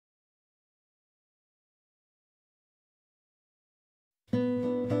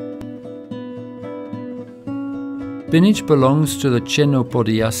Spinach belongs to the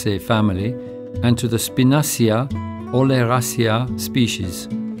Chenopodiaceae family and to the Spinacia oleracea species.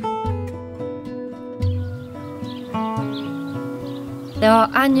 There are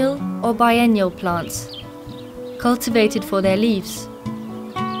annual or biennial plants, cultivated for their leaves.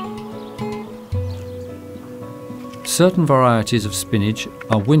 Certain varieties of spinach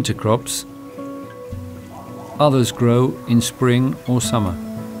are winter crops, others grow in spring or summer.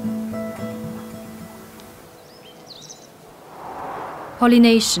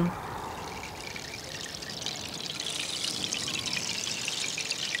 Pollination.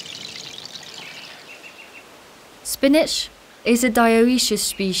 Spinach is a dioecious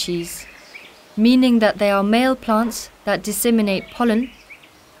species, meaning that they are male plants that disseminate pollen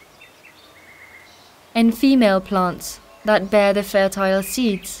and female plants that bear the fertile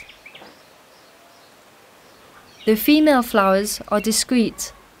seeds. The female flowers are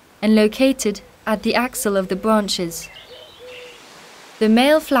discrete and located at the axil of the branches. The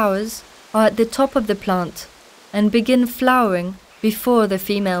male flowers are at the top of the plant and begin flowering before the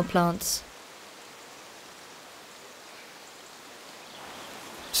female plants.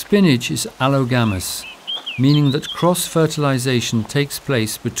 Spinach is allogamous, meaning that cross-fertilization takes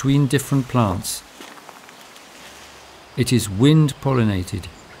place between different plants. It is wind-pollinated.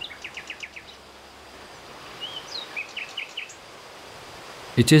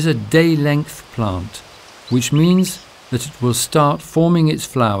 It is a day-length plant, which means that it will start forming its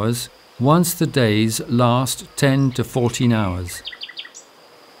flowers once the days last 10 to 14 hours.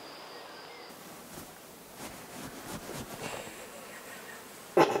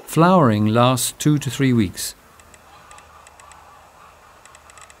 Flowering lasts 2 to 3 weeks.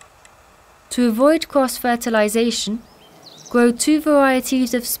 To avoid cross-fertilization, grow 2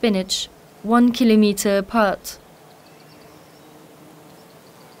 varieties of spinach 1 kilometer apart.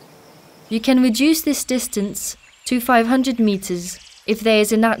 You can reduce this distance to 500 meters if there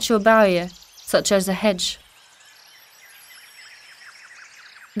is a natural barrier, such as a hedge.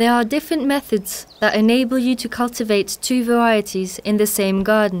 There are different methods that enable you to cultivate 2 varieties in the same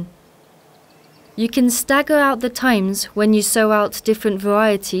garden. You can stagger out the times when you sow out different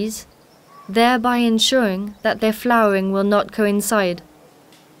varieties, thereby ensuring that their flowering will not coincide.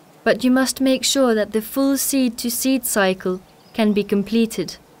 But you must make sure that the full seed-to-seed cycle can be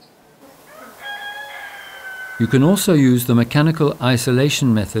completed. You can also use the mechanical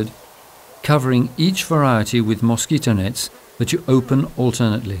isolation method, covering each variety with mosquito nets that you open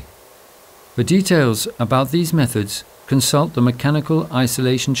alternately. For details about these methods, consult the mechanical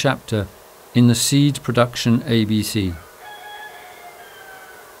isolation chapter in the Seed Production ABC.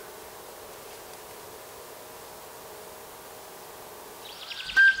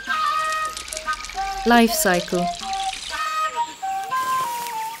 Life cycle.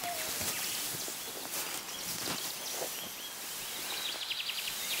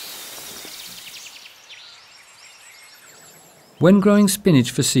 When growing spinach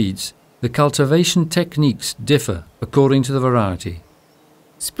for seeds, the cultivation techniques differ according to the variety.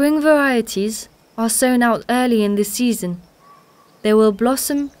 Spring varieties are sown out early in the season. They will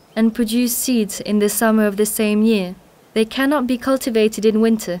blossom and produce seeds in the summer of the same year. They cannot be cultivated in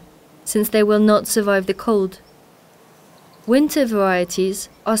winter, since they will not survive the cold. Winter varieties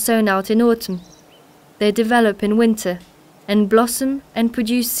are sown out in autumn. They develop in winter and blossom and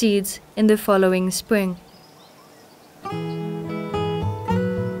produce seeds in the following spring.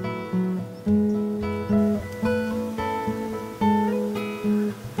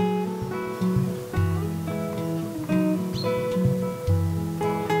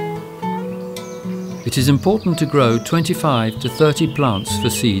 It is important to grow 25 to 30 plants for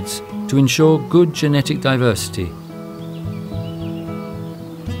seeds to ensure good genetic diversity.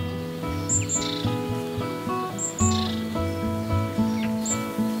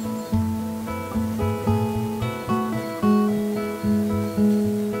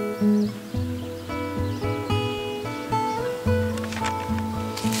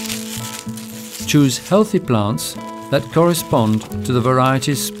 Choose healthy plants that correspond to the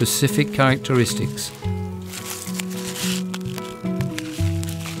variety's specific characteristics.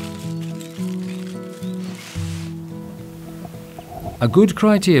 A good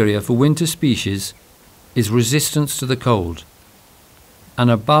criteria for winter species is resistance to the cold,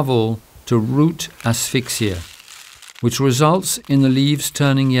 and above all to root asphyxia, which results in the leaves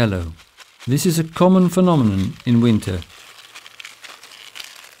turning yellow. This is a common phenomenon in winter.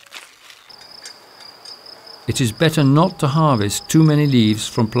 It is better not to harvest too many leaves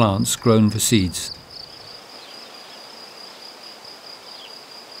from plants grown for seeds.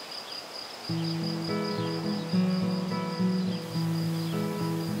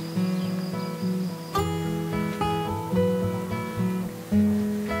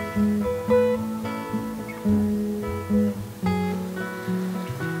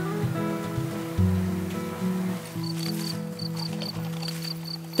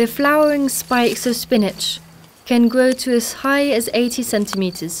 The flowering spikes of spinach can grow to as high as 80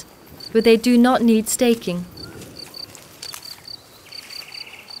 centimeters, but they do not need staking.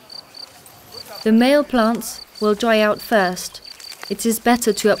 The male plants will dry out first. It is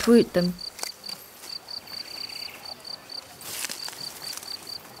better to uproot them.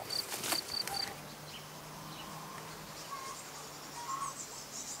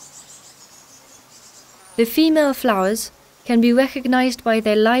 The female flowers can be recognized by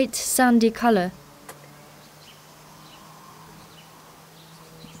their light, sandy color.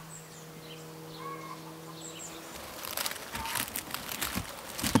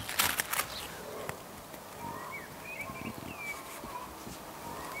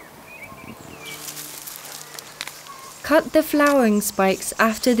 Cut the flowering spikes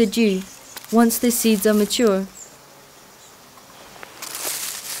after the dew, once the seeds are mature.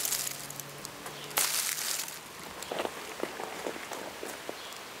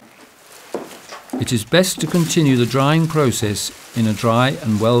 It is best to continue the drying process in a dry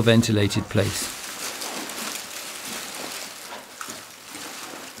and well ventilated place.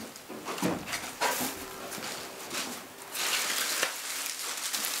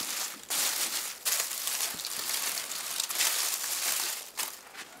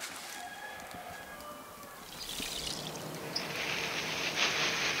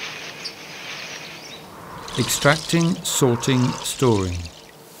 Extracting, sorting, storing.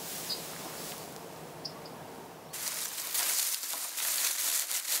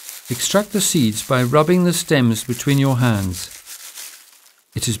 Extract the seeds by rubbing the stems between your hands.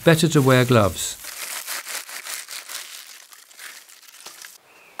 It is better to wear gloves.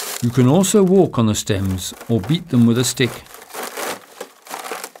 You can also walk on the stems or beat them with a stick.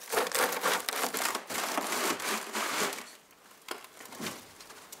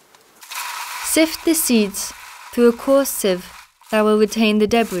 Sift the seeds through a coarse sieve that will retain the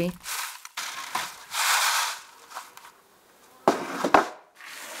debris.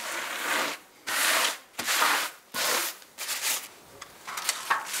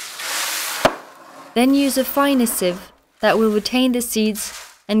 Then use a finer sieve that will retain the seeds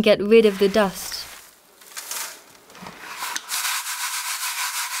and get rid of the dust.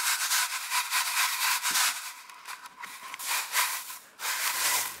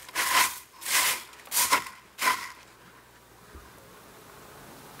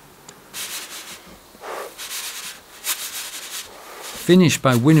 Finish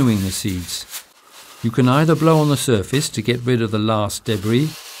by winnowing the seeds. You can either blow on the surface to get rid of the last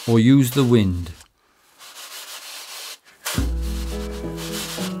debris or use the wind.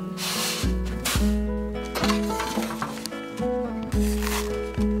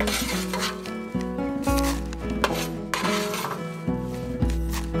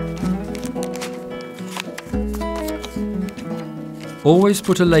 Always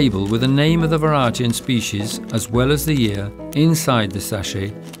put a label with the name of the variety and species, as well as the year, inside the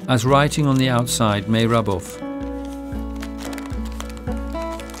sachet, as writing on the outside may rub off.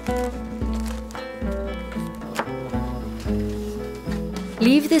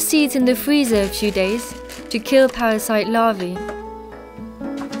 Leave the seeds in the freezer a few days to kill parasite larvae.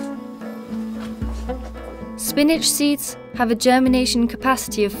 Spinach seeds have a germination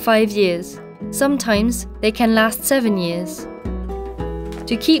capacity of 5 years. Sometimes they can last 7 years.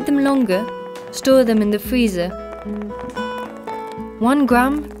 To keep them longer, store them in the freezer. 1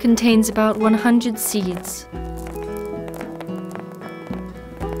 gram contains about 100 seeds.